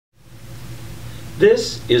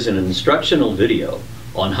This is an instructional video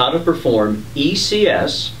on how to perform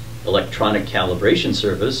ECS, Electronic Calibration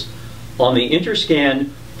Service, on the Interscan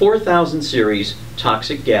 4000 series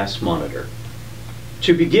toxic gas monitor.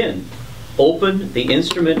 To begin, open the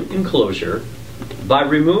instrument enclosure by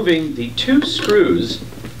removing the two screws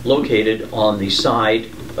located on the side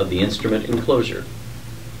of the instrument enclosure.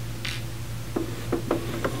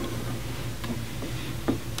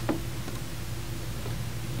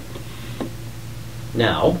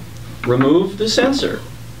 Now, remove the sensor.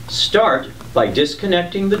 Start by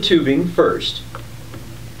disconnecting the tubing first.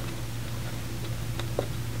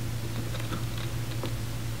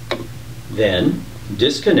 Then,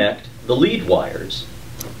 disconnect the lead wires.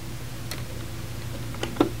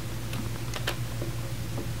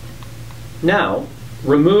 Now,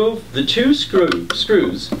 remove the two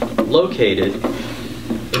screws located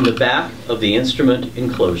in the back of the instrument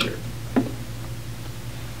enclosure.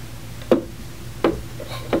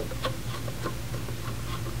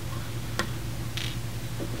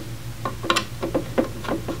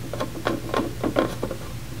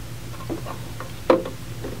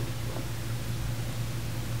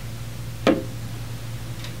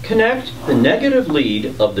 Connect the negative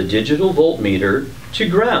lead of the digital voltmeter to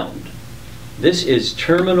ground. This is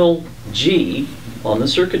terminal G on the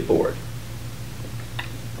circuit board.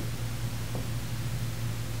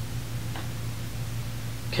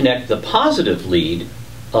 Connect the positive lead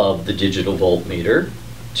of the digital voltmeter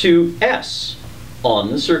to S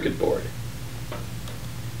on the circuit board.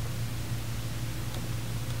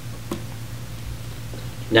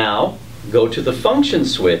 Now, go to the function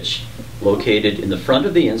switch located in the front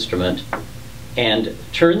of the instrument and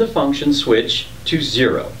turn the function switch to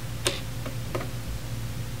 0.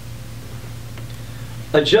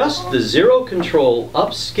 Adjust the zero control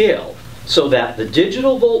upscale so that the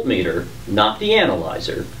digital voltmeter, not the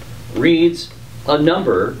analyzer, reads a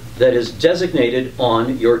number that is designated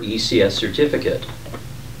on your ECS certificate.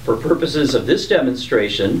 For purposes of this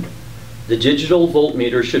demonstration, the digital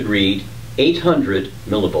voltmeter should read 800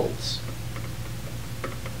 millivolts.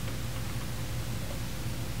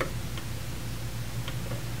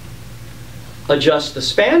 Adjust the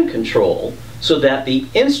span control so that the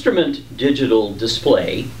instrument digital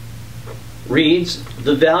display reads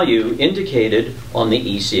the value indicated on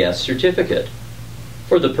the ECS certificate.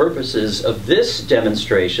 For the purposes of this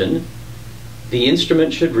demonstration, the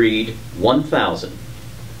instrument should read 1000.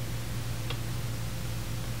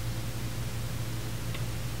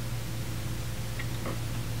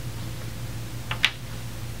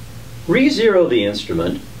 Re-zero the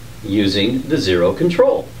instrument using the zero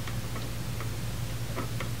control.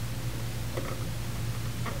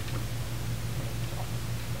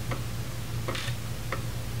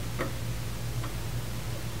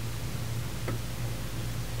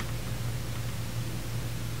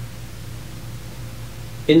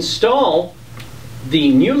 Install the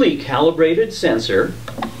newly calibrated sensor,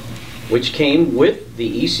 which came with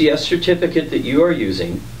the ECS certificate that you are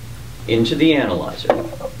using, into the analyzer.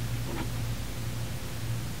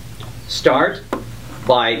 Start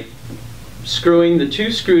by screwing the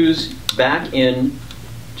two screws back in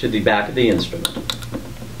to the back of the instrument.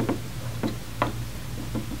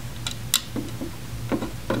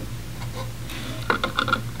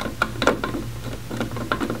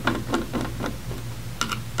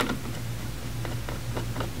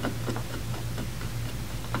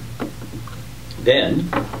 Then,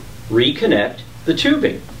 reconnect the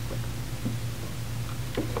tubing.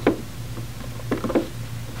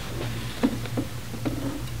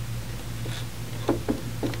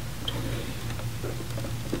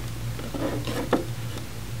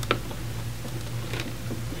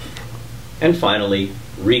 And finally,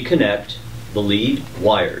 reconnect the lead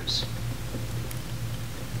wires.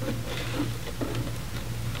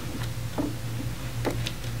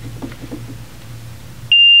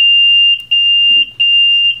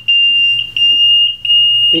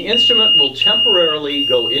 The instrument will temporarily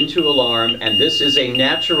go into alarm, and this is a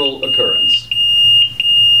natural occurrence.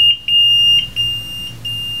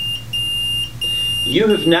 You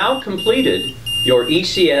have now completed your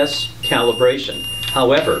ECS calibration.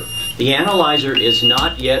 However, the analyzer is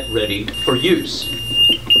not yet ready for use.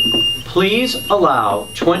 Please allow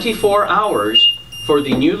 24 hours for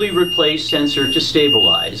the newly replaced sensor to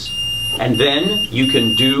stabilize, and then you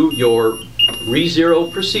can do your re-zero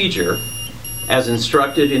procedure as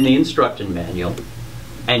instructed in the instruction manual,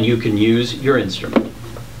 and you can use your instrument.